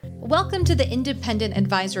Welcome to the Independent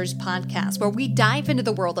Advisors Podcast, where we dive into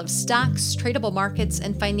the world of stocks, tradable markets,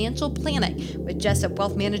 and financial planning with Jessup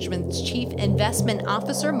Wealth Management's Chief Investment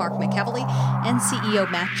Officer, Mark McEvely, and CEO,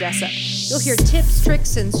 Matt Jessup. You'll hear tips,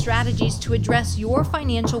 tricks, and strategies to address your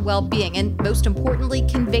financial well-being and, most importantly,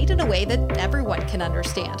 conveyed in a way that everyone can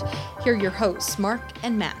understand. Here are your hosts, Mark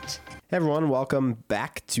and Matt. Hey everyone, welcome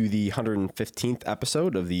back to the 115th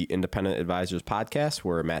episode of the Independent Advisors Podcast,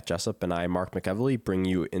 where Matt Jessup and I, Mark McEvely, bring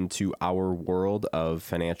you into our world of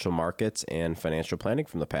financial markets and financial planning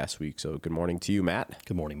from the past week. So good morning to you, Matt.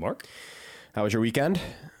 Good morning, Mark. How was your weekend?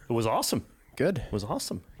 It was awesome. Good. It was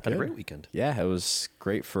awesome. Had a great weekend. Yeah, it was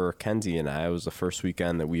great for Kenzie and I. It was the first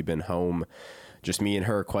weekend that we've been home, just me and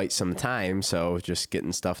her, quite some time. So just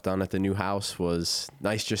getting stuff done at the new house was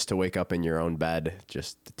nice, just to wake up in your own bed,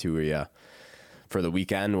 just the two of you for the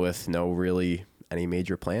weekend with no really any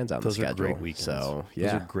major plans on the schedule. Those are great weekends. So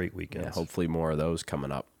yeah, those are great weekends. Yeah, hopefully more of those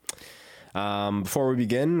coming up. Before we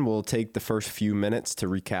begin, we'll take the first few minutes to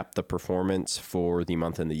recap the performance for the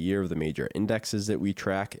month and the year of the major indexes that we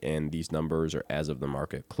track. And these numbers are as of the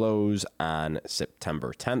market close on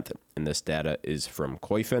September 10th. And this data is from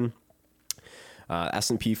Koifin.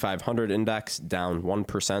 S&P 500 index down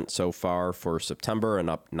 1% so far for September and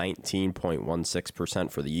up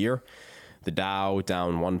 19.16% for the year. The Dow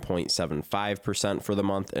down 1.75% for the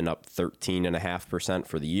month and up 13.5%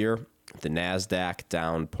 for the year. The NASDAQ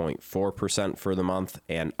down 0.4% for the month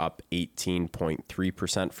and up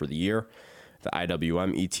 18.3% for the year. The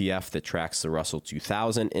IWM ETF that tracks the Russell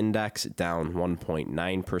 2000 index down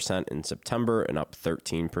 1.9% in September and up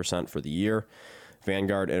 13% for the year.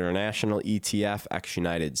 Vanguard International ETF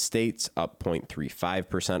ex-United States up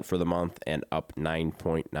 0.35% for the month and up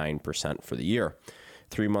 9.9% for the year.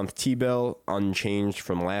 3-month T-bill unchanged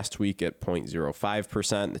from last week at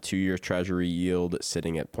 0.05%. The 2-year Treasury yield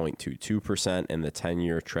sitting at 0.22% and the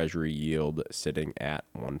 10-year Treasury yield sitting at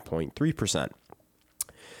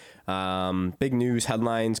 1.3%. Big news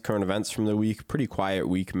headlines, current events from the week. Pretty quiet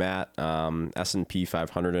week, Matt. S&P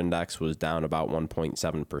 500 index was down about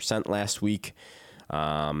 1.7% last week.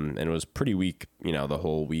 And it was pretty weak, the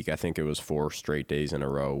whole week. I think it was 4 straight days in a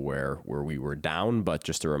row where we were down. But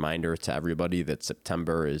just a reminder to everybody that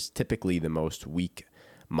September is typically the most weak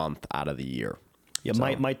month out of the year. Yeah,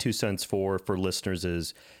 so my 2 cents for listeners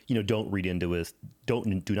is, don't read into it. Do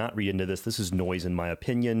not read into this. This is noise, in my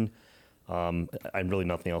opinion. I'm really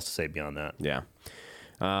nothing else to say beyond that. Yeah.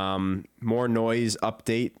 More noise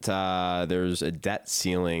update. There's a debt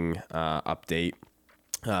ceiling update.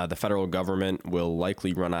 The federal government will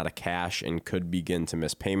likely run out of cash and could begin to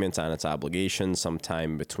miss payments on its obligations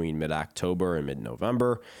sometime between mid-October and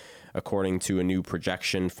mid-November. According to a new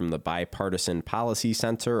projection from the Bipartisan Policy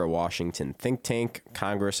Center, a Washington think tank,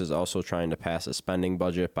 Congress is also trying to pass a spending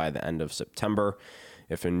budget by the end of September.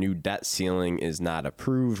 If a new debt ceiling is not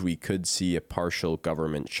approved, we could see a partial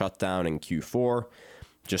government shutdown in Q4.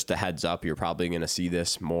 Just a heads up, you're probably going to see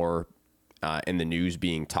this more in the news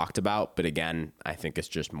being talked about. But again, I think it's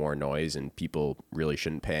just more noise and people really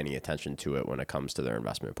shouldn't pay any attention to it when it comes to their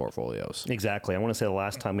investment portfolios. Exactly. I want to say the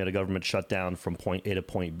last time we had a government shutdown from point A to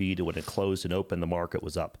point B to when it closed and opened, the market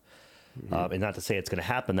was up. And not to say it's going to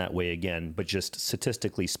happen that way again, but just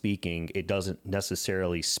statistically speaking, it doesn't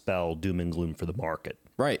necessarily spell doom and gloom for the market.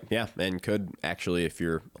 Right. Yeah. And could actually, if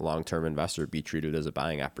you're a long-term investor, be treated as a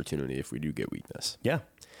buying opportunity if we do get weakness. Yeah.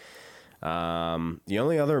 The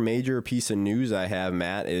only other major piece of news I have,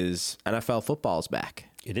 Matt, is NFL football's back.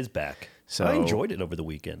 It is back. So I enjoyed it over the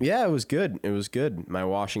weekend. Yeah, it was good. It was good. My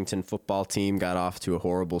Washington football team got off to a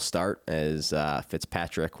horrible start as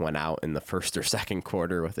Fitzpatrick went out in the first or second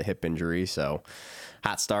quarter with a hip injury. So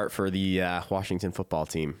hot start for the Washington football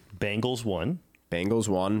team. Bengals won.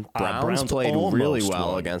 Browns played really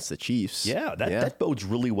well against the Chiefs. Yeah, that bodes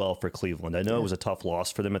really well for Cleveland. I know it was a tough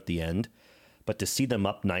loss for them at the end, but to see them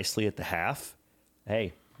up nicely at the half,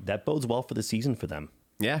 hey, that bodes well for the season for them.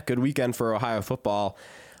 Yeah, good weekend for Ohio football,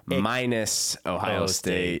 minus Ohio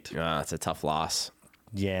State. It's a tough loss.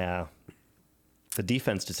 Yeah. The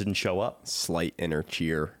defense just didn't show up. Slight inner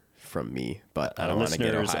cheer from me, but I don't want to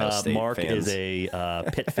get Ohio State Mark fans. is a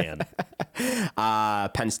Pitt fan.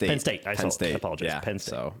 Penn State. Penn State. I apologize. Yeah, Penn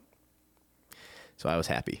State. So I was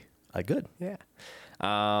happy. Good. Yeah.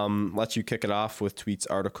 Let you kick it off with tweets,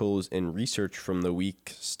 articles, and research from the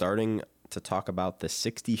week, starting to talk about the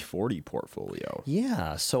 60/40 portfolio.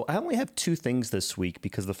 Yeah, so I only have 2 things this week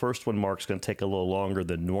because the first one, Mark's going to take a little longer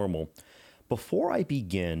than normal. Before I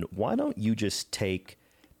begin, why don't you just take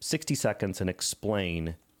 60 seconds and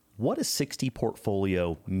explain what a 60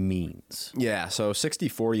 portfolio means. Yeah, so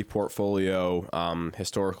 60-40 portfolio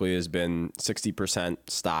historically has been 60%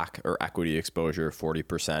 stock or equity exposure,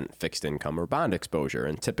 40% fixed income or bond exposure.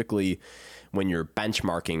 And typically when you're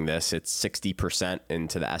benchmarking this, it's 60%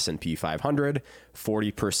 into the S&P 500,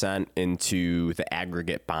 40% into the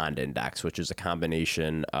aggregate bond index, which is a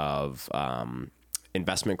combination of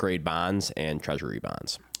investment grade bonds and treasury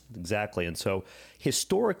bonds. Exactly. And so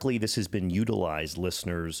historically, this has been utilized,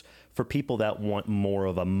 listeners, for people that want more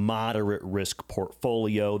of a moderate risk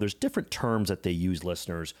portfolio. There's different terms that they use,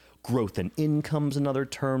 listeners. Growth and income's another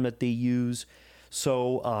term that they use.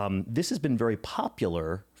 So this has been very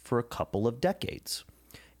popular for a couple of decades.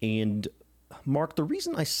 And Mark, the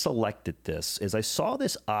reason I selected this is I saw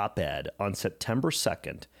this op-ed on September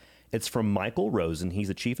 2nd. It's from Michael Rosen. He's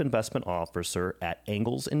the Chief Investment Officer at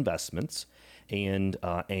Angles Investments and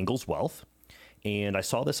Angles Wealth. And I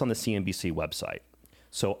saw this on the CNBC website.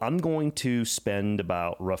 So I'm going to spend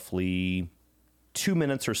about roughly 2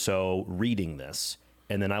 minutes or so reading this.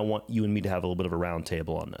 And then I want you and me to have a little bit of a round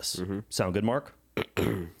table on this. Mm-hmm. Sound good, Mark?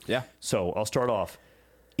 Yeah. So I'll start off.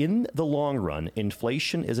 In the long run,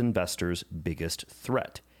 inflation is investors' biggest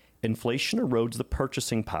threat. Inflation erodes the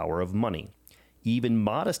purchasing power of money. Even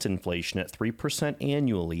modest inflation at 3%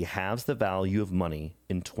 annually halves the value of money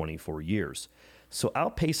in 24 years. So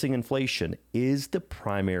outpacing inflation is the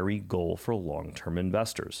primary goal for long-term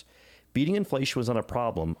investors. Beating inflation was not a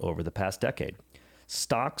problem over the past decade.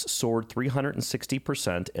 Stocks soared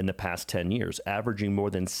 360% in the past 10 years, averaging more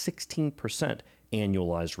than 16%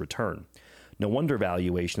 annualized return. No wonder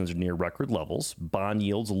valuations are near record levels. Bond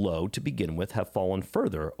yields, low to begin with, have fallen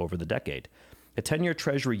further over the decade. A 10-year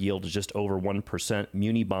Treasury yield is just over 1%.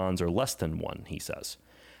 Muni bonds are less than 1%, he says.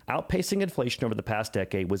 Outpacing inflation over the past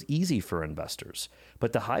decade was easy for investors,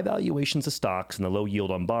 but the high valuations of stocks and the low yield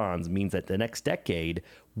on bonds means that the next decade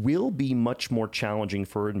will be much more challenging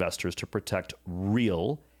for investors to protect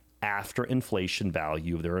real after-inflation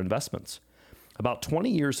value of their investments. About 20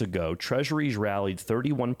 years ago, Treasuries rallied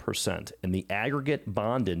 31%, and the aggregate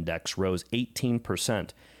bond index rose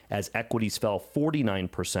 18%, as equities fell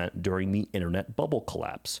 49% during the internet bubble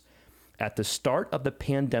collapse. At the start of the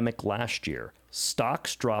pandemic last year,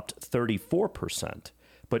 stocks dropped 34%,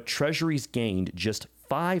 but Treasuries gained just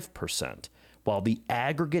 5%, while the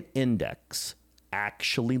aggregate index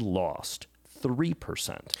actually lost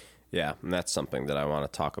 3%. Yeah, and that's something that I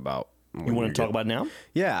want to talk about. You want to talk about now?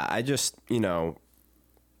 Yeah, I just,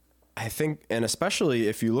 I think, and especially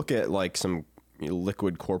if you look at like some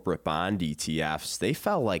liquid corporate bond ETFs, they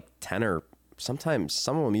fell like 10 or sometimes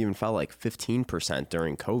some of them even fell like 15%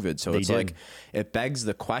 during COVID. So it's like, it begs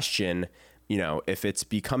the question, if it's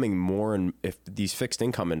becoming more, and if these fixed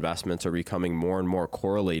income investments are becoming more and more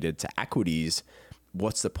correlated to equities,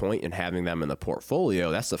 what's the point in having them in the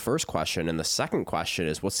portfolio? That's the first question. And the second question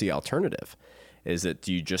is, what's the alternative? Is it,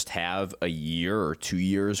 do you just have a year or 2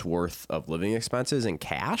 years worth of living expenses in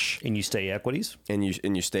cash? And you stay equities? And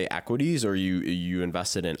you stay equities, or you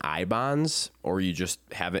invest it in I bonds, or you just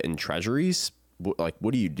have it in treasuries? Like,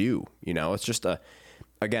 what do you do? It's just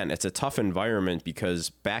it's a tough environment, because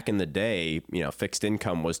back in the day, fixed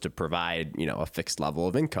income was to provide, a fixed level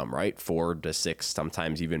of income, right? 4 to 6,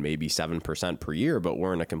 sometimes even maybe 7% per year, but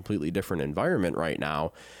we're in a completely different environment right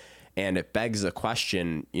now. And it begs the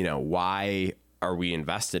question, why are we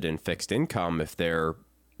invested in fixed income if they're,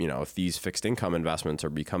 if these fixed income investments are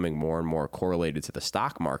becoming more and more correlated to the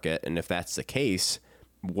stock market? And if that's the case,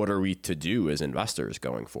 what are we to do as investors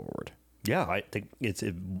going forward? Yeah, I think it's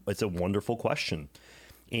a wonderful question.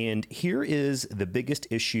 And here is the biggest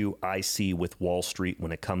issue I see with Wall Street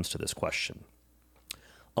when it comes to this question.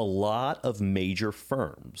 A lot of major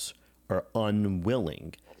firms are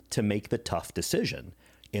unwilling to make the tough decision,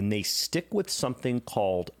 and they stick with something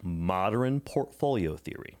called modern portfolio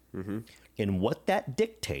theory. Mm-hmm. And what that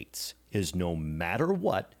dictates is, no matter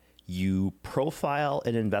what, you profile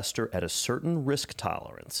an investor at a certain risk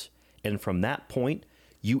tolerance. And from that point,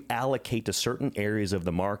 you allocate to certain areas of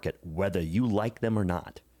the market, whether you like them or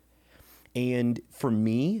not. And for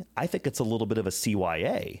me, I think it's a little bit of a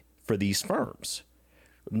CYA for these firms.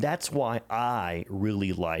 That's why I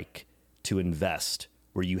really like to invest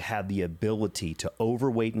where you have the ability to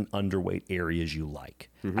overweight and underweight areas you like.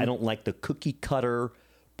 Mm-hmm. I don't like the cookie cutter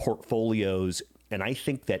portfolios, and I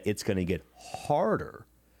think that it's going to get harder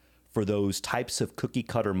for those types of cookie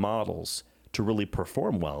cutter models to really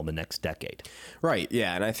perform well in the next decade. Right.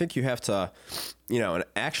 Yeah. And I think you have to, and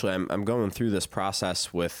actually I'm going through this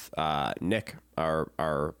process with Nick,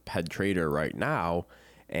 our head trader right now.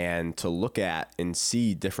 and to look at and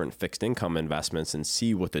see different fixed income investments and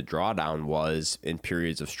see what the drawdown was in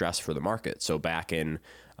periods of stress for the market. So back in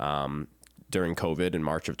during COVID in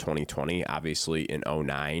March of 2020, obviously in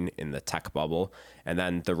 2009 in the tech bubble, and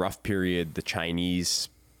then the rough period, the Chinese,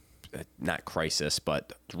 not crisis,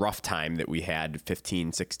 but rough time that we had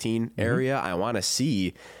 15, 16 area. I want to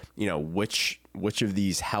see, which of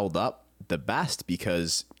these held up the best,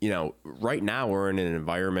 because, right now we're in an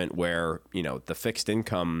environment where, the fixed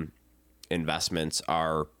income investments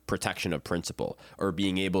are protection of principal, or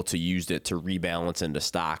being able to use it to rebalance into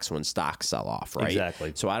stocks when stocks sell off, right?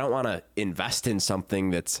 Exactly. So I don't want to invest in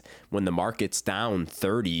something that's, when the market's down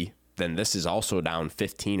 30, then this is also down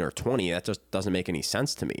 15 or 20. That just doesn't make any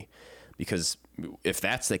sense to me, because if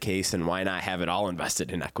that's the case, then why not have it all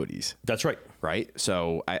invested in equities? That's right. Right.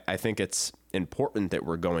 So I think it's important that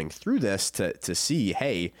we're going through this to see,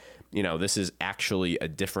 hey, this is actually a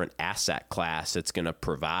different asset class. It's going to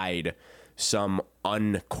provide some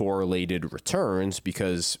uncorrelated returns,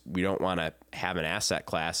 because we don't want to have an asset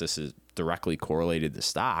class this is directly correlated to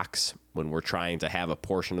stocks when we're trying to have a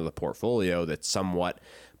portion of the portfolio that's somewhat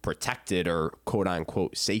protected or quote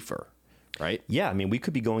unquote safer. Right. Yeah. I mean, we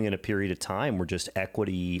could be going in a period of time where just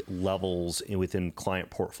equity levels within client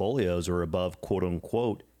portfolios are above quote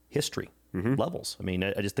unquote history levels. I mean,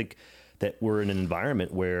 I just think that we're in an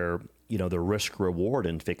environment where, the risk reward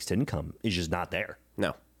in fixed income is just not there.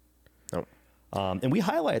 No. And we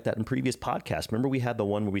highlighted that in previous podcasts. Remember, we had the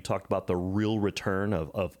one where we talked about the real return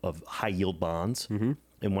of high yield bonds. And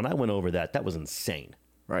when I went over that, that was insane.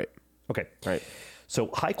 Right. Okay. Right. So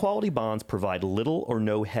high quality bonds provide little or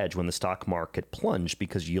no hedge when the stock market plunged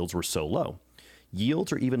because yields were so low.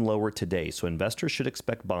 Yields are even lower today, so investors should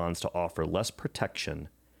expect bonds to offer less protection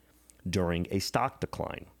during a stock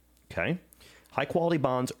decline. Okay? High quality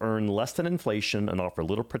bonds earn less than inflation and offer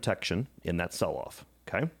little protection in that sell-off.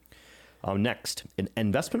 Okay? Next, an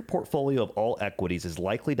investment portfolio of all equities is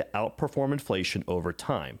likely to outperform inflation over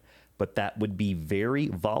time, but that would be very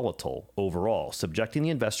volatile overall, subjecting the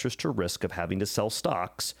investors to risk of having to sell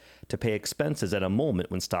stocks to pay expenses at a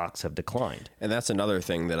moment when stocks have declined. And that's another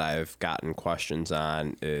thing that I've gotten questions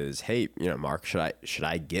on is, hey, Mark, should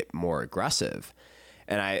I get more aggressive?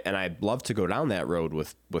 And I'd love to go down that road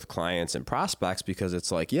with clients and prospects, because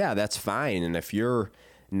it's like, yeah, that's fine. And if you're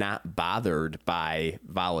not bothered by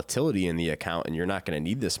volatility in the account and you're not going to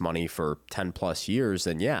need this money for 10 plus years,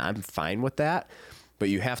 then yeah, I'm fine with that. But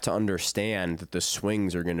you have to understand that the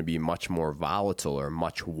swings are going to be much more volatile or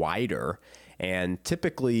much wider. And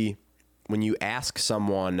typically when you ask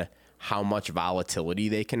someone how much volatility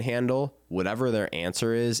they can handle, whatever their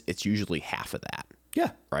answer is, it's usually half of that.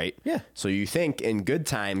 Yeah. Right? Yeah. So you think in good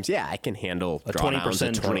times, yeah, I can handle drawdowns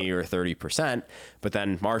at 20 or 30%. But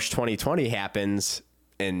then March 2020 happens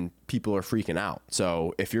and people are freaking out.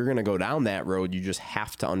 So if you're going to go down that road, you just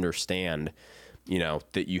have to understand,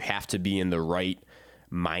 that you have to be in the right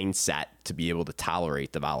mindset to be able to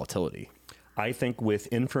tolerate the volatility. I think with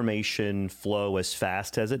information flow as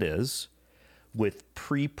fast as it is, with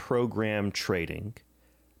pre-programmed trading,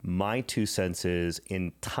 my 2 cents is,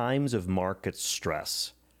 in times of market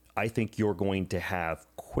stress, I think you're going to have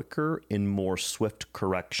quicker and more swift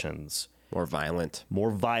corrections. More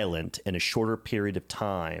violent in a shorter period of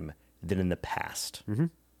time than in the past.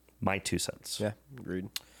 My 2 cents. Yeah, agreed.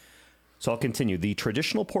 So I'll continue. The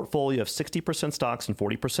traditional portfolio of 60% stocks and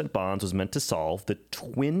 40% bonds was meant to solve the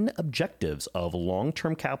twin objectives of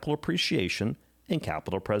long-term capital appreciation and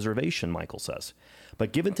capital preservation, Michael says.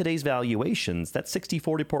 But given today's valuations, that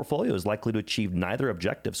 60-40 portfolio is likely to achieve neither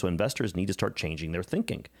objective, so investors need to start changing their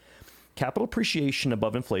thinking. Capital appreciation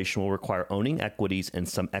above inflation will require owning equities and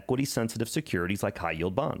some equity-sensitive securities like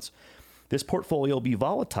high-yield bonds. This portfolio will be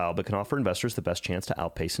volatile, but can offer investors the best chance to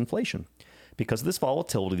outpace inflation. Because of this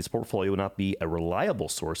volatility, this portfolio will not be a reliable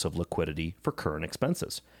source of liquidity for current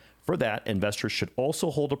expenses. For that, investors should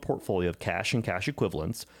also hold a portfolio of cash and cash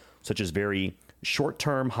equivalents, such as very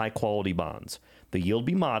short-term, high-quality bonds. The yield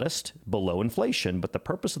be modest, below inflation, but the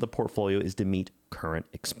purpose of the portfolio is to meet current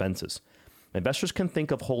expenses. Investors can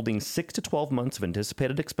think of holding 6 to 12 months of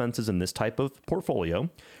anticipated expenses in this type of portfolio,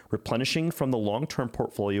 replenishing from the long-term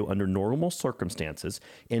portfolio under normal circumstances,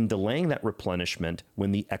 and delaying that replenishment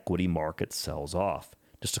when the equity market sells off.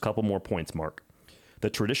 Just a couple more points, Mark. The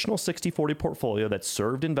traditional 60-40 portfolio that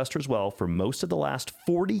served investors well for most of the last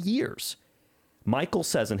 40 years, Michael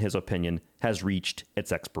says in his opinion, has reached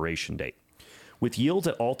its expiration date. With yields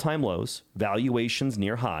at all-time lows, valuations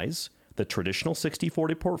near highs, the traditional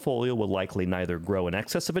 60-40 portfolio will likely neither grow in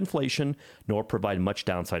excess of inflation nor provide much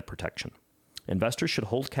downside protection. Investors should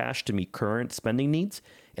hold cash to meet current spending needs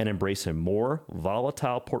and embrace a more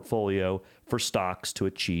volatile portfolio for stocks to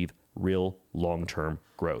achieve real long-term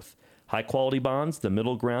growth. High-quality bonds, the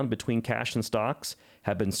middle ground between cash and stocks,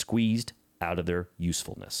 have been squeezed out of their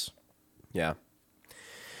usefulness. Yeah.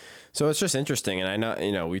 So it's just interesting. And I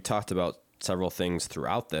know, we talked about several things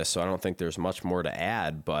throughout this, so I don't think there's much more to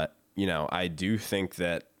add. But, I do think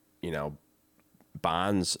that,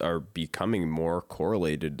 bonds are becoming more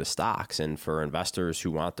correlated to stocks. And for investors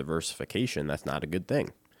who want diversification, that's not a good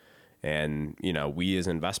thing. And, we as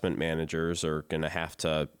investment managers are going to have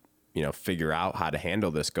to, figure out how to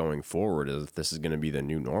handle this going forward, as this is going to be the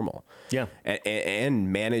new normal. Yeah.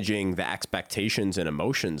 And managing the expectations and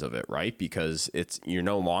emotions of it, right? Because you're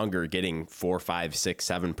no longer getting 4, 5, 6,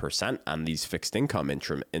 7% on these fixed income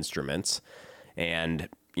instruments. And,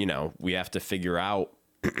 we have to figure out,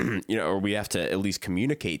 or we have to at least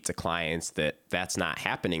communicate to clients that that's not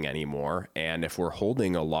happening anymore. And if we're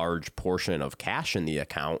holding a large portion of cash in the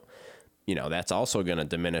account, that's also going to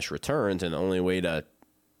diminish returns. And the only way to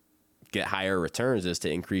get higher returns is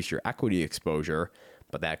to increase your equity exposure,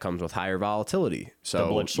 but that comes with higher volatility.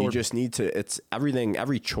 So you just need to,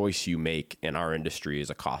 every choice you make in our industry is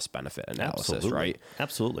a cost benefit analysis, Absolutely. Right?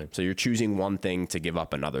 Absolutely. So you're choosing one thing to give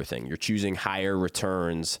up another thing. You're choosing higher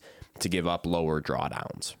returns to give up lower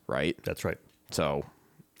drawdowns, right? That's right. So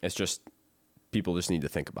it's just, people just need to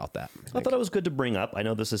think about that. I thought it was good to bring up. I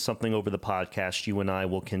know this is something over the podcast you and I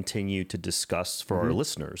will continue to discuss for our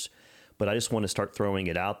listeners, but I just want to start throwing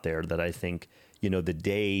it out there that I think, the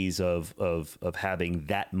days of having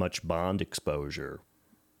that much bond exposure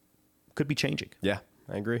could be changing. Yeah,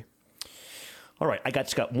 I agree. All right. I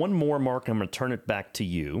just got one more, Mark. I'm going to turn it back to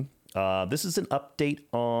you. This is an update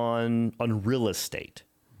on real estate,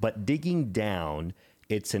 but digging down,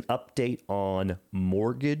 it's an update on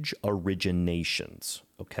mortgage originations.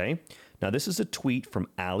 Okay. Now, this is a tweet from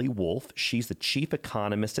Allie Wolf. She's the chief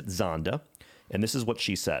economist at Zonda. And this is what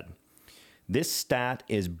she said. This stat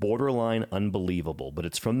is borderline unbelievable, but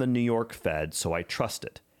it's from the New York Fed, so I trust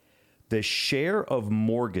it. The share of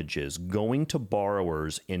mortgages going to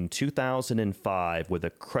borrowers in 2005 with a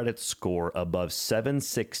credit score above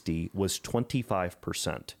 760 was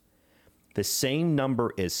 25%. The same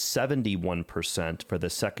number is 71% for the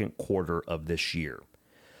second quarter of this year.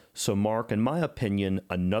 So, Mark, in my opinion,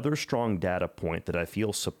 another strong data point that I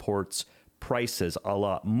feel supports prices a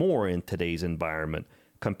lot more in today's environment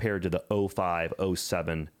compared to the 05,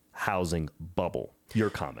 07 housing bubble.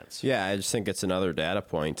 Your comments? Yeah, I just think it's another data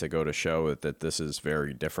point to go to show that this is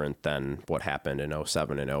very different than what happened in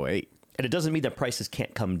 07 and 08. And it doesn't mean that prices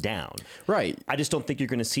can't come down. Right. I just don't think you're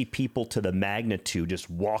going to see people to the magnitude just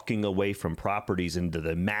walking away from properties into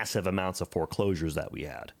the massive amounts of foreclosures that we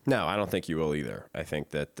had. No, I don't think you will either. I think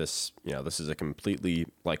that this is a completely,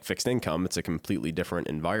 like fixed income, it's a completely different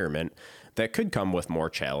environment that could come with more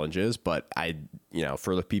challenges. But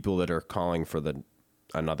for the people that are calling for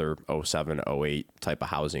another 07, 08 type of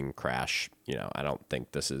housing crash, I don't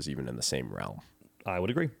think this is even in the same realm. I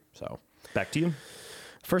would agree. So back to you.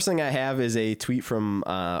 First thing I have is a tweet from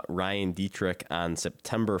Ryan Dietrich on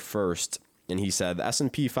September 1st, and he said, the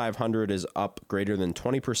S&P 500 is up greater than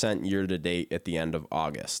 20% year to date at the end of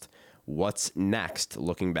August. What's next?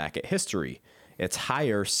 Looking back at history, it's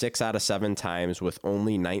higher 6 out of 7 times with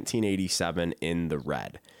only 1987 in the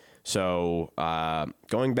red. So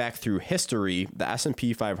going back through history, the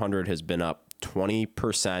S&P 500 has been up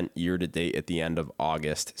 20% year to date at the end of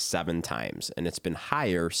August 7 times, and it's been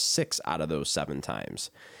higher 6 out of those 7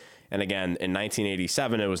 times. And again, in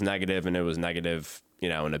 1987, it was negative, and it was negative,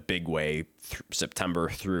 in a big way. September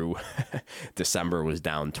through December was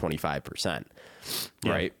down 25%,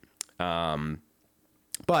 right?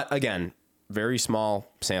 But again, very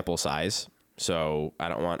small sample size, so I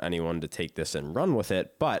don't want anyone to take this and run with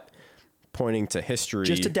it, but pointing to history,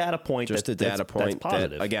 just a data point, that's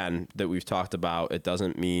positive. That we've talked about. It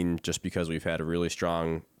doesn't mean just because we've had a really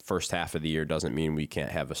strong first half of the year doesn't mean we can't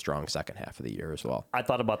have a strong second half of the year as well. I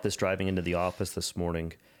thought about this driving into the office this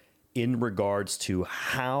morning in regards to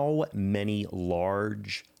how many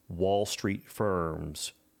large Wall Street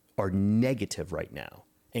firms are negative right now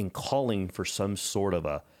and calling for some sort of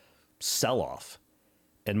a sell-off.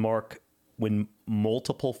 And Mark, when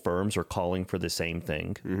multiple firms are calling for the same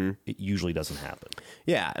thing, it usually doesn't happen.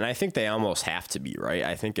 Yeah, and I think they almost have to be, right?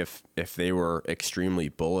 I think if they were extremely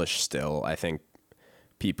bullish still, I think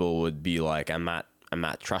people would be like, I'm not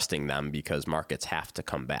trusting them because markets have to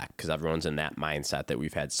come back, because everyone's in that mindset that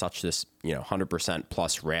we've had such this 100%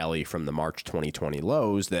 plus rally from the March 2020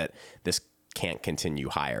 lows that this can't continue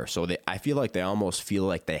higher. So I feel like they almost feel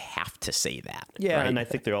like they have to say that. Yeah, right? and I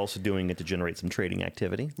think they're also doing it to generate some trading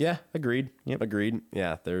activity. Yeah, agreed. Yep. Agreed.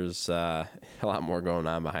 Yeah, there's a lot more going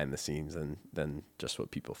on behind the scenes than just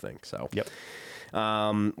what people think. So, Yep.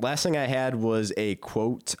 Last thing I had was a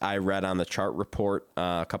quote I read on the chart report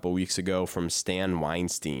a couple weeks ago from Stan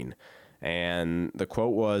Weinstein. And the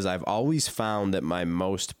quote was, "I've always found that my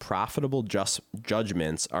most profitable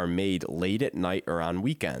judgments are made late at night or on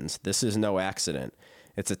weekends. This is no accident.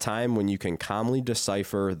 It's a time when you can calmly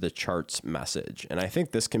decipher the chart's message." And I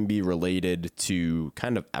think this can be related to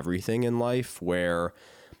kind of everything in life where,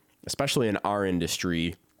 especially in our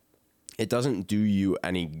industry, it doesn't do you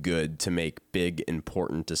any good to make big,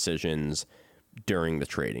 important decisions during the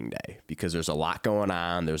trading day because there's a lot going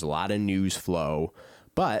on. There's a lot of news flow.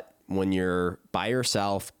 But when you're by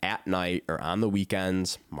yourself at night or on the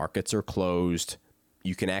weekends, markets are closed,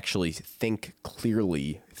 you can actually think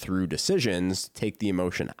clearly through decisions, take the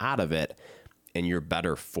emotion out of it, and you're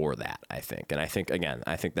better for that, I think. And I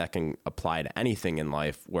think that can apply to anything in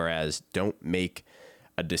life, whereas don't make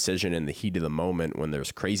a decision in the heat of the moment when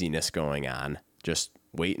there's craziness going on. Just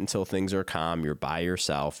wait until things are calm, you're by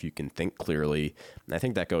yourself, you can think clearly, and I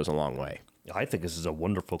think that goes a long way. I think this is a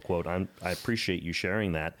wonderful quote. I appreciate you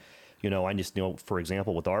sharing that. I just know, for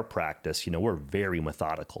example, with our practice, we're very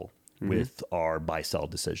methodical with our buy-sell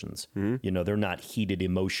decisions. They're not heated,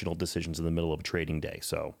 emotional decisions in the middle of a trading day.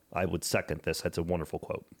 So I would second this. That's a wonderful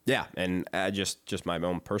quote. Yeah, and just my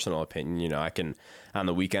own personal opinion, I can, on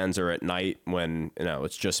the weekends or at night when,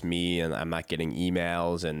 it's just me and I'm not getting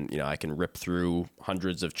emails and, I can rip through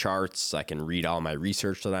hundreds of charts. I can read all my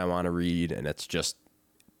research that I want to read, and it's just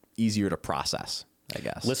easier to process, I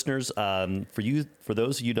guess. Listeners, for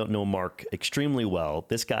those of you who don't know Mark extremely well,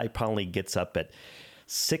 this guy probably gets up at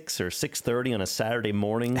 6 or 6:30 on a Saturday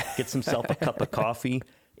morning, gets himself a cup of coffee,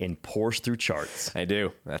 and pours through charts. I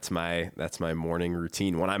do. That's my morning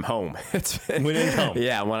routine when I'm home. When you're home.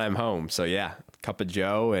 Yeah, when I'm home. So yeah, cup of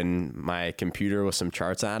Joe and my computer with some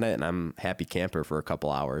charts on it, and I'm happy camper for a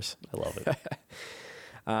couple hours. I love it.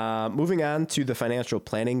 Moving on to the financial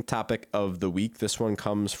planning topic of the week. This one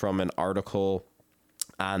comes from an article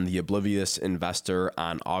on The Oblivious Investor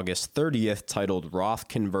on August 30th titled Roth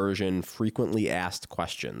Conversion Frequently Asked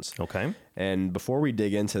Questions. Okay. And before we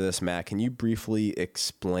dig into this, Matt, can you briefly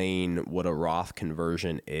explain what a Roth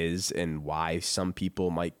conversion is and why some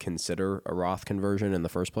people might consider a Roth conversion in the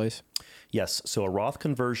first place? Yes. So a Roth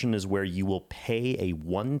conversion is where you will pay a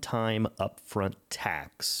one-time upfront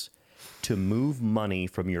tax to move money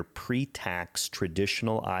from your pre-tax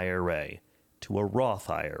traditional IRA to a Roth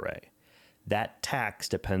IRA. That tax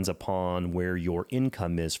depends upon where your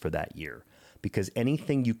income is for that year, because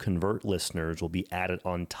anything you convert, listeners, will be added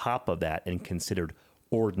on top of that and considered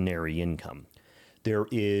ordinary income. There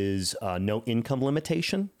is no income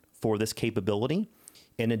limitation for this capability.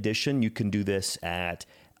 In addition, you can do this at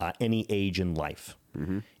any age in life.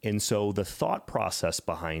 And so the thought process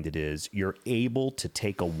behind it is you're able to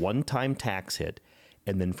take a one-time tax hit,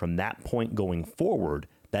 and then from that point going forward,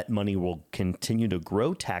 that money will continue to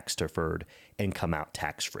grow tax deferred and come out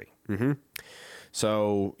tax free.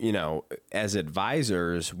 So, as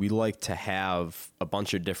advisors, we like to have a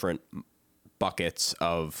bunch of different buckets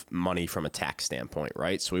of money from a tax standpoint,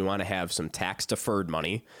 right? So we want to have some tax deferred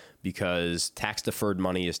money because tax deferred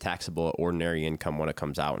money is taxable at ordinary income when it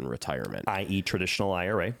comes out in retirement, i.e. traditional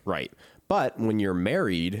IRA. Right. But when you're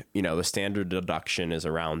married, the standard deduction is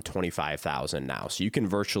around $25,000 now. So you can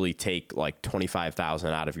virtually take like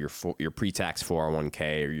 $25,000 out of your pre-tax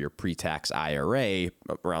 401k or your pre-tax IRA,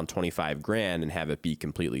 around $25,000, and have it be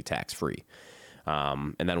completely tax-free.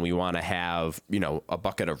 And then we want to have, a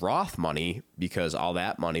bucket of Roth money because all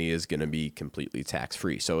that money is going to be completely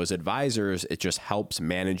tax-free. So as advisors, it just helps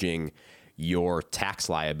managing your tax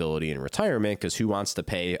liability in retirement, because who wants to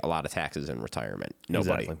pay a lot of taxes in retirement?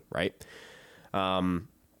 Nobody, exactly. Right?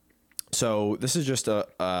 So this is just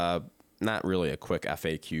not really a quick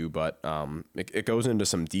FAQ, but it goes into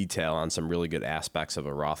some detail on some really good aspects of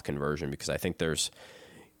a Roth conversion, because I think there's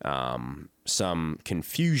some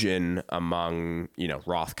confusion among,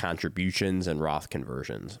 Roth contributions and Roth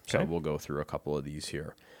conversions. So Okay. we'll go through a couple of these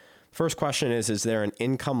here. First question is there an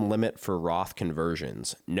income limit for Roth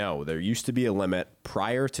conversions? No, there used to be a limit.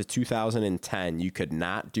 Prior to 2010, you could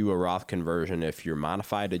not do a Roth conversion if your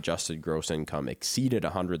modified adjusted gross income exceeded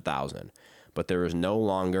 $100,000, but there is no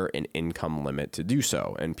longer an income limit to do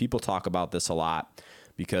so. And people talk about this a lot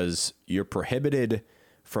because you're prohibited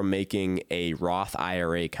from making a Roth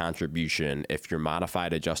IRA contribution if your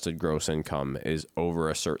modified adjusted gross income is over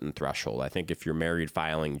a certain threshold. I think if you're married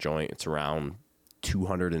filing joint, it's around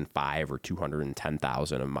 $205,000 or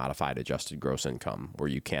 $210,000 of modified adjusted gross income where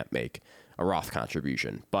you can't make a Roth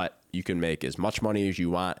contribution, but you can make as much money as you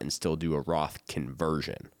want and still do a Roth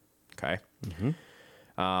conversion. Okay.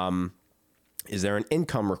 Is there an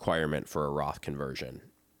income requirement for a Roth conversion?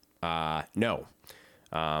 No.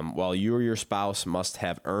 While you or your spouse must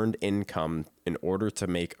have earned income in order to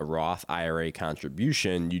make a Roth IRA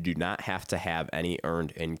contribution, you do not have to have any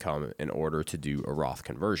earned income in order to do a Roth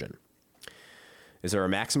conversion. Is there a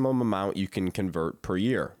maximum amount you can convert per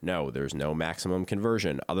year? No, there's no maximum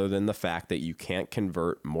conversion other than the fact that you can't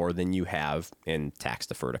convert more than you have in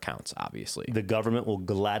tax-deferred accounts, obviously. The government will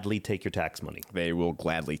gladly take your tax money. They will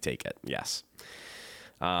gladly take it, yes.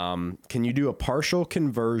 Can you do a partial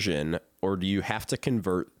conversion, or do you have to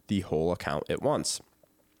convert the whole account at once?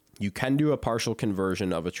 You can do a partial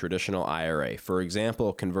conversion of a traditional IRA. For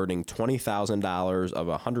example, converting $20,000 of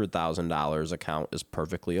a $100,000 account is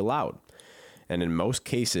perfectly allowed. And in most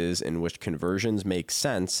cases in which conversions make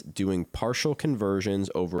sense, doing partial conversions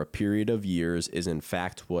over a period of years is in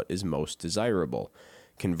fact what is most desirable.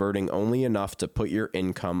 Converting only enough to put your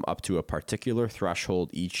income up to a particular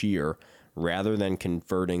threshold each year, rather than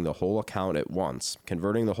converting the whole account at once.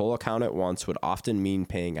 Converting the whole account at once would often mean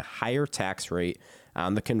paying a higher tax rate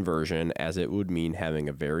on the conversion, as it would mean having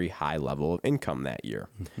a very high level of income that year.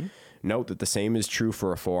 Note that the same is true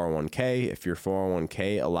for a 401k. If your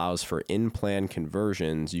 401k allows for in-plan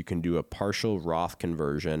conversions, you can do a partial Roth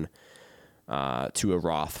conversion to a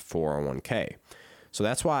Roth 401k. So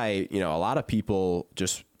that's why, a lot of people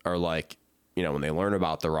just are like, when they learn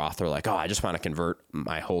about the Roth, they're like, oh, I just want to convert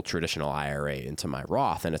my whole traditional IRA into my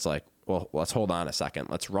Roth. And it's like, well, let's hold on a second.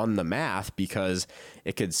 Let's run the math, because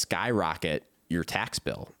it could skyrocket your tax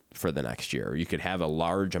bill for the next year. You could have a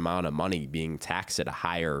large amount of money being taxed at a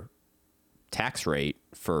higher tax rate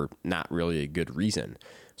for not really a good reason.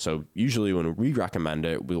 So usually when we recommend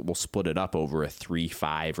it, we'll split it up over a 3,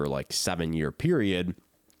 5, or 7 year period.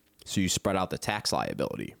 So you spread out the tax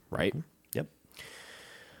liability, right? Yep.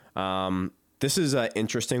 This is an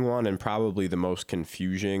interesting one and probably the most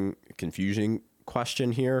confusing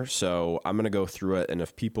question here. So I'm going to go through it. And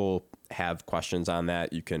if people have questions on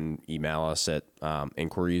that, you can email us at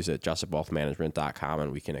inquiries@jessupwealthmanagement.com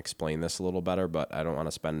and we can explain this a little better, but I don't want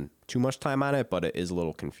to spend too much time on it, but it is a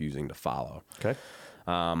little confusing to follow. Okay.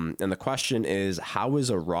 And the question is, how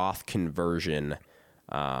is a Roth conversion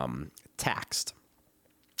taxed?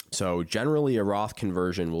 So generally a Roth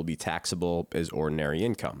conversion will be taxable as ordinary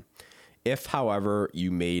income. If, however,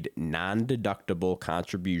 you made non-deductible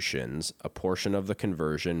contributions, a portion of the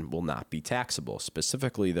conversion will not be taxable.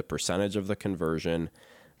 Specifically, the percentage of the conversion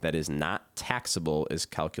that is not taxable is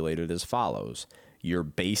calculated as follows. Your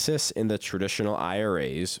basis in the traditional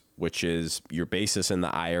IRAs, which is your basis in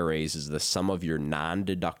the IRAs is the sum of your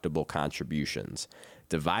non-deductible contributions,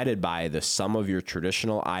 divided by the sum of your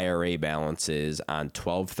traditional IRA balances on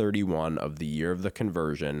 12/31 of the year of the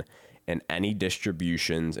conversion, and any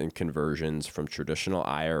distributions and conversions from traditional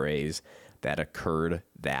IRAs that occurred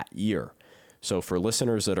that year. So for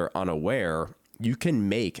listeners that are unaware, you can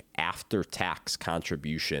make after-tax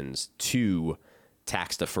contributions to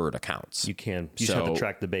tax-deferred accounts. You can. You just have to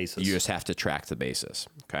track the basis. You just have to track the basis,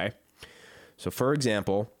 okay? So for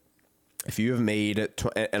example, if you have made,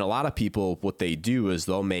 and a lot of people, what they do is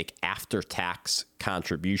they'll make after-tax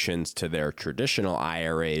contributions to their traditional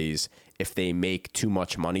IRAs if they make too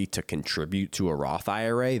much money to contribute to a Roth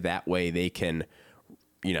IRA. That way they can,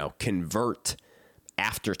 convert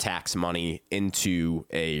after-tax money into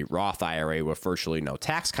a Roth IRA with virtually no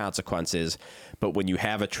tax consequences. But when you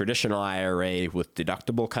have a traditional IRA with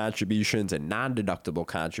deductible contributions and non-deductible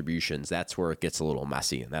contributions, that's where it gets a little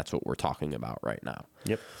messy, and that's what we're talking about right now.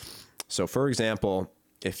 Yep. So, for example,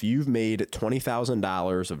 if you've made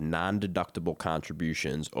 $20,000 of non-deductible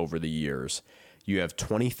contributions over the years, you have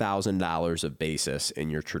 $20,000 of basis in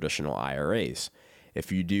your traditional IRAs.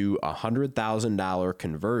 If you do a $100,000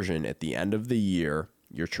 conversion at the end of the year,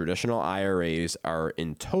 your traditional IRAs are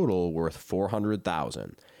in total worth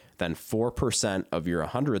 $400,000. Then 4% of your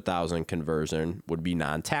 $100,000 conversion would be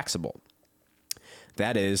non-taxable.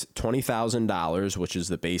 That is $20,000, which is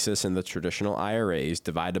the basis in the traditional IRAs,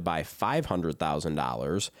 divided by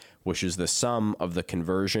 $500,000, which is the sum of the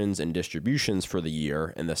conversions and distributions for the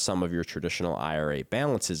year, and the sum of your traditional IRA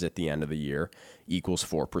balances at the end of the year equals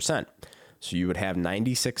 4%. So you would have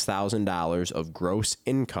 $96,000 of gross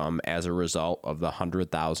income as a result of the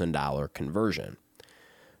 $100,000 conversion.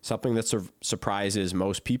 Something that surprises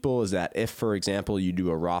most people is that if, for example, you do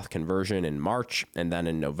a Roth conversion in March and then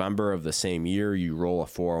in November of the same year, you roll a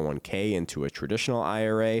 401k into a traditional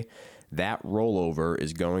IRA, that rollover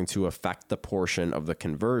is going to affect the portion of the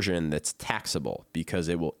conversion that's taxable because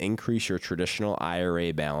it will increase your traditional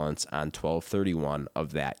IRA balance on 12/31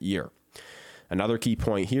 of that year. Another key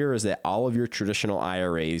point here is that all of your traditional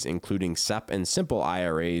IRAs, including SEP and simple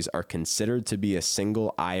IRAs, are considered to be a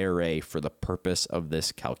single IRA for the purpose of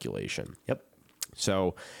this calculation. Yep.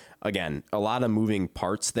 So again, a lot of moving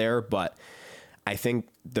parts there, but I think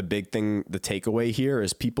the big thing, the takeaway here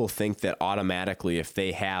is people think that automatically if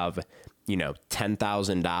they have,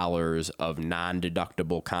 $10,000 of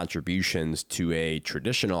non-deductible contributions to a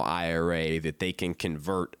traditional IRA that they can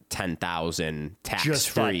convert 10,000 tax-free.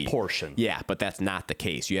 Just that portion. Yeah, but that's not the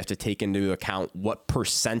case. You have to take into account what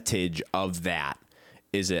percentage of that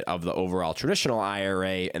is it of the overall traditional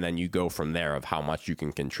IRA, and then you go from there of how much you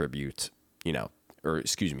can contribute, not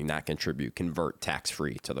contribute, convert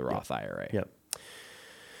tax-free to the Roth IRA. Yep. Do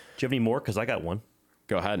you have any more? Because I got one.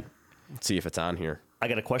 Go ahead. Let's see if it's on here. I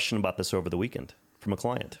got a question about this over the weekend from a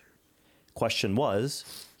client. Question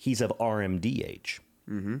was, he's of RMD age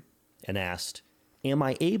and asked, am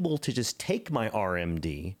I able to just take my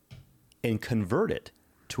RMD and convert it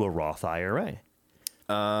to a Roth IRA?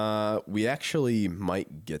 We actually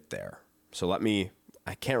might get there. So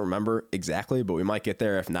I can't remember exactly, but we might get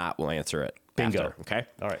there. If not, we'll answer it. Bingo. After, okay.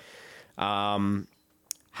 All right.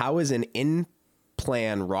 How is an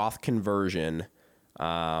in-plan Roth conversion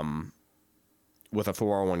with a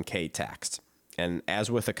 401k taxed? And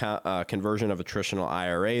as with a conversion of a traditional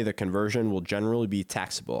IRA, the conversion will generally be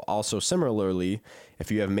taxable. Also, similarly,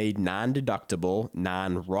 if you have made non-deductible,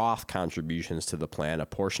 non-Roth contributions to the plan, a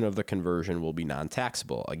portion of the conversion will be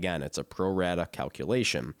non-taxable. Again, it's a pro rata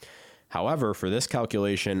calculation. However, for this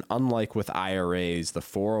calculation, unlike with IRAs, the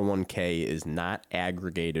 401k is not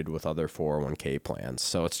aggregated with other 401k plans.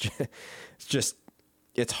 So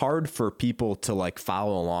it's hard for people to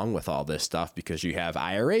follow along with all this stuff because you have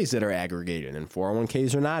IRAs that are aggregated and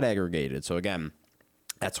 401ks are not aggregated. So again,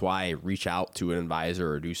 that's why reach out to an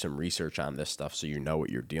advisor or do some research on this stuff so you know what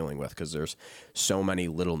you're dealing with, because there's so many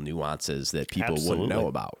little nuances that people wouldn't know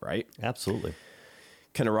about, right? Absolutely.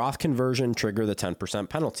 Can a Roth conversion trigger the 10%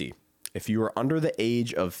 penalty? If you are under the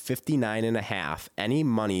age of 59 and a half, any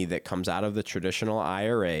money that comes out of the traditional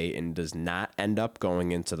IRA and does not end up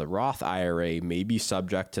going into the Roth IRA may be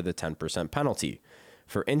subject to the 10% penalty.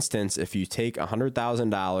 For instance, if you take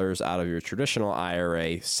 $100,000 out of your traditional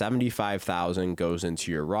IRA, $75,000 goes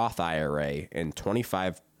into your Roth IRA, and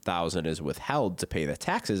 $25,000 is withheld to pay the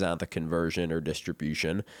taxes on the conversion or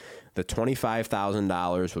distribution, the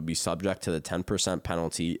 $25,000 would be subject to the 10%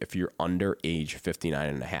 penalty if you're under age 59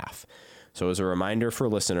 and a half. So as a reminder for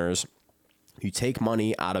listeners, you take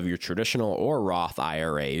money out of your traditional or Roth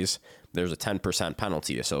IRAs, there's a 10%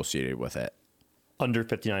 penalty associated with it. Under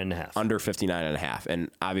 59 and a half. Under 59 and a half. And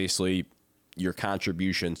obviously your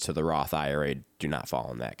contributions to the Roth IRA do not fall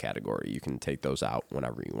in that category. You can take those out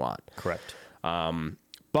whenever you want. Correct.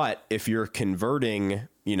 But if you're converting,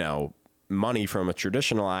 money from a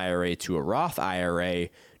traditional IRA to a Roth IRA,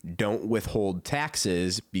 don't withhold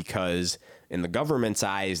taxes, because in the government's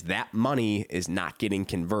eyes, that money is not getting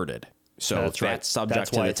converted. So that's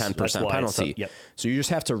subject to the 10% penalty. Yep. So you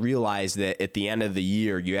just have to realize that at the end of the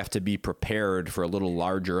year, you have to be prepared for a little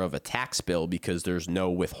larger of a tax bill because there's no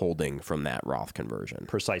withholding from that Roth conversion.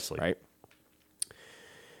 Precisely. Right?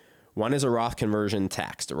 When is a Roth conversion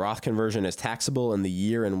taxed? A Roth conversion is taxable in the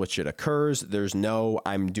year in which it occurs. There's no,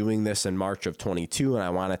 I'm doing this in March of 22 and I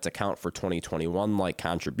want it to count for 2021 like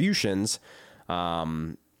contributions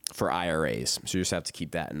for IRAs. So you just have to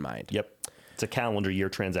keep that in mind. Yep. It's a calendar year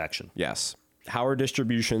transaction. Yes. How are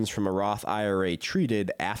distributions from a Roth IRA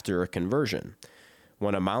treated after a conversion?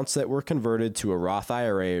 When amounts that were converted to a Roth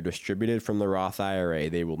IRA are distributed from the Roth IRA,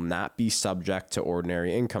 they will not be subject to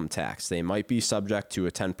ordinary income tax. They might be subject to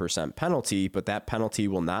a 10% penalty, but that penalty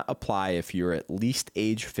will not apply if you're at least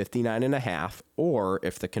age 59 and a half, or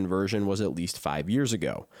if the conversion was at least 5 years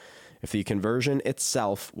ago. If the conversion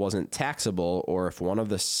itself wasn't taxable, or if one of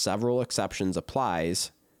the several exceptions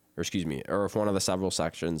applies, or if one of the several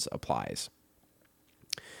sections applies.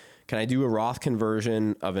 Can I do a Roth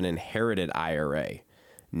conversion of an inherited IRA?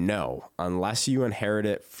 No, unless you inherit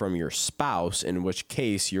it from your spouse, in which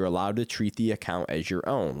case you're allowed to treat the account as your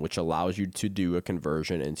own, which allows you to do a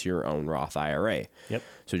conversion into your own Roth IRA. Yep.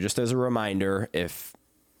 So just as a reminder, if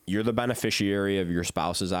you're the beneficiary of your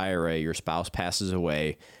spouse's IRA, your spouse passes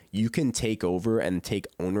away, you can take over and take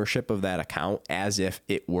ownership of that account as if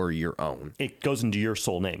it were your own. It goes into your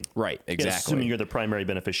sole name. Right, exactly. Assuming you're the primary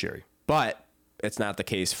beneficiary. But it's not the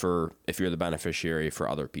case for if you're the beneficiary for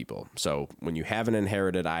other people. So when you have an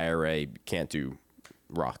inherited IRA, you can't do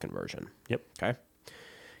Roth conversion. Yep. Okay.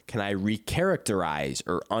 Can I recharacterize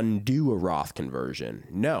or undo a Roth conversion?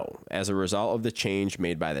 No. As a result of the change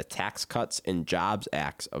made by the Tax Cuts and Jobs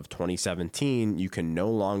Acts of 2017, you can no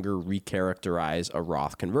longer recharacterize a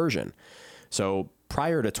Roth conversion. So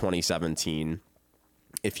prior to 2017,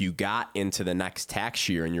 if you got into the next tax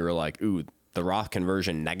year and you were like, ooh, the Roth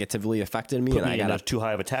conversion negatively affected me, Put and me I got too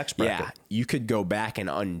high of a tax bracket. Yeah, you could go back and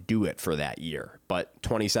undo it for that year. But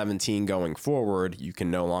 2017 going forward, you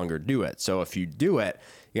can no longer do it. So if you do it,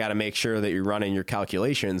 you got to make sure that you're running your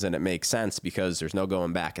calculations and it makes sense, because there's no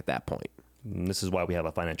going back at that point. And this is why we have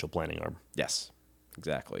a financial planning arm. Yes,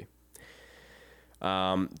 exactly.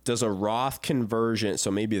 Does a Roth conversion,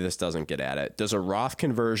 so maybe this doesn't get at it, does a Roth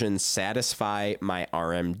conversion satisfy my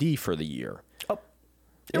RMD for the year? Oh,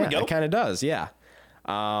 there we go. It kind of does, yeah.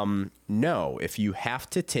 No, if you have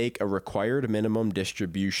to take a required minimum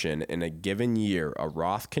distribution in a given year, a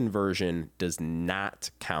Roth conversion does not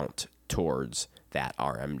count towards that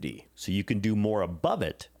RMD. So you can do more above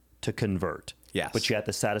it to convert. Yes. But you have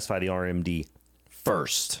to satisfy the RMD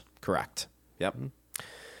First. Correct. Yep.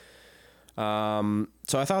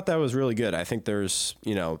 So I thought that was really good. I think there's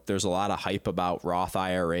a lot of hype about Roth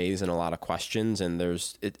IRAs and a lot of questions, and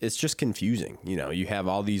it's just confusing. You have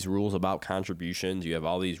all these rules about contributions, you have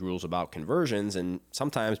all these rules about conversions, and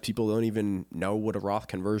sometimes people don't even know what a Roth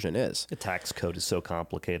conversion is. The tax code is so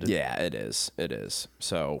complicated. Yeah, it is. It is.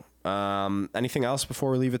 So, anything else before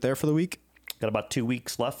we leave it there for the week? Got about 2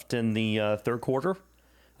 weeks left in the third quarter.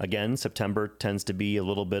 Again, September tends to be a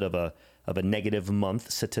little bit of a negative month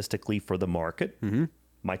statistically for the market. Mm-hmm.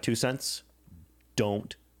 My 2 cents,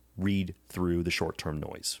 don't read through the short-term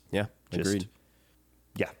noise. Yeah, agreed.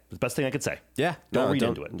 Yeah, the best thing I could say. Yeah, don't read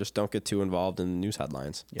into it. Just don't get too involved in the news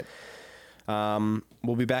headlines. Yep.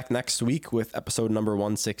 We'll be back next week with episode number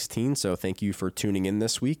 116. So thank you for tuning in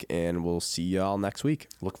this week, and we'll see y'all next week.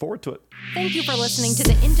 Look forward to it. Thank you for listening to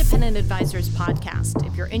the Independent Advisors Podcast.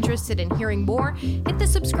 If you're interested in hearing more, hit the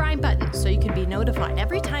subscribe button so you can be notified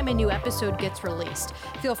every time a new episode gets released.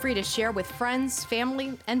 Feel free to share with friends,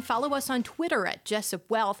 family, and follow us on Twitter at Jessup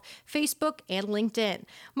Wealth, Facebook, and LinkedIn.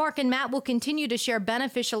 Mark and Matt will continue to share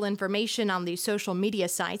beneficial information on these social media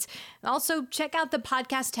sites. Also, check out the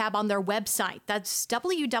podcast tab on their website. That's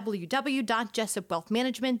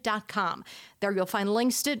www.jessupwealthmanagement.com. There you'll find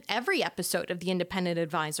links to every episode of The Independent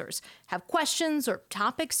Advisors. Have questions or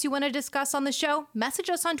topics you want to discuss on the show? Message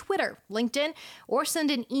us on Twitter, LinkedIn, or send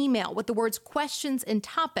an email with the words questions and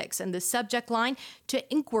topics in the subject line to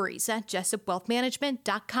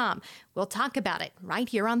inquiries@jessupwealthmanagement.com. We'll talk about it right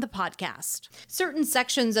here on the podcast. Certain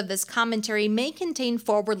sections of this commentary may contain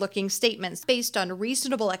forward-looking statements based on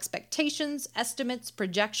reasonable expectations, estimates,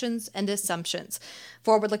 projections, and assumptions.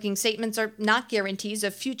 Forward-looking statements are not guarantees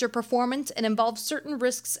of future performance and involve certain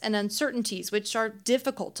risks and uncertainties which are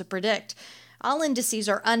difficult to predict. All indices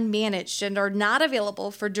are unmanaged and are not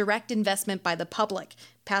available for direct investment by the public.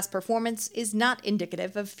 Past performance is not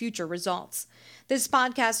indicative of future results. This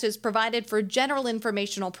podcast is provided for general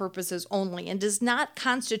informational purposes only and does not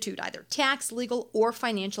constitute either tax, legal, or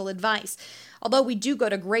financial advice. Although we do go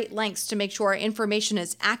to great lengths to make sure our information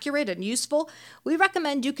is accurate and useful, we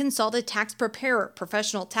recommend you consult a tax preparer,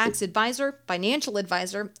 professional tax advisor, financial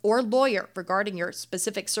advisor, or lawyer regarding your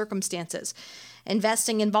specific circumstances.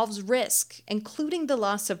 Investing involves risk, including the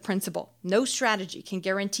loss of principal. No strategy can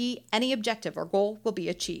guarantee any objective or goal will be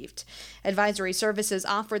achieved. Advisory services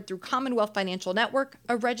offered through Commonwealth Financial Network,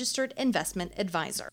 a registered investment advisor.